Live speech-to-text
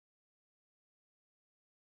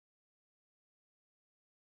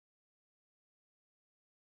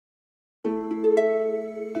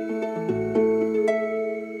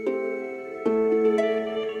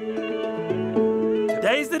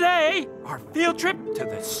field trip to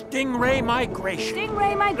the Stingray Migration.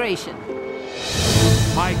 Stingray Migration.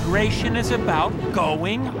 Migration is about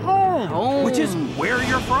going home, which is where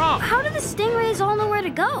you're from. How do the stingrays all know where to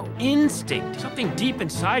go? Instinct, something deep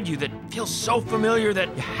inside you that feels so familiar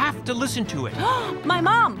that you have to listen to it. My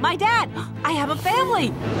mom, my dad, I have a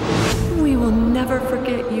family. We will never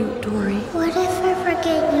forget you, Dory. What if I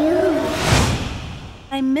forget you?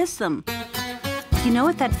 I miss them. Do you know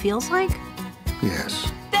what that feels like?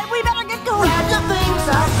 Yes. Then we better get going.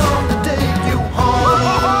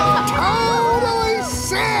 Totally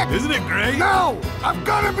sick! Isn't it great? No! I'm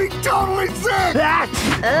gonna be totally sick!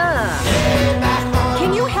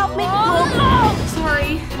 Can you help me?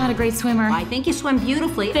 Sorry, not a great swimmer. I think you swim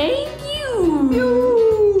beautifully. Thank you.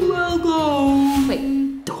 You're welcome.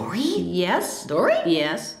 Wait, Dory? Yes? Dory?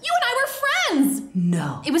 Yes. You and I were friends.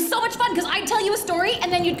 No. It was so much fun because I'd tell you a story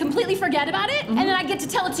and then you'd completely forget about it, and then I'd get to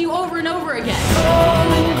tell it to you over and over again.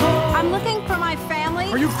 I'm looking for my family.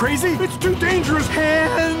 Are you crazy? It's too dangerous.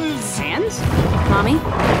 Hands! Hands? Mommy?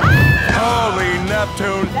 Holy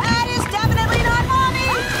Neptune! That is definitely not Mommy!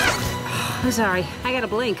 I'm sorry, I gotta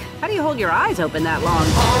blink. How do you hold your eyes open that long?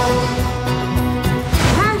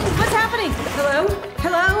 What's happening? Hello?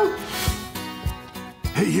 Hello?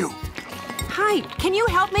 Hey, you. Hi, can you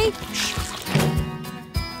help me?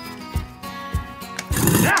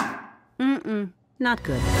 Yeah! Not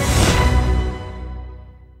good.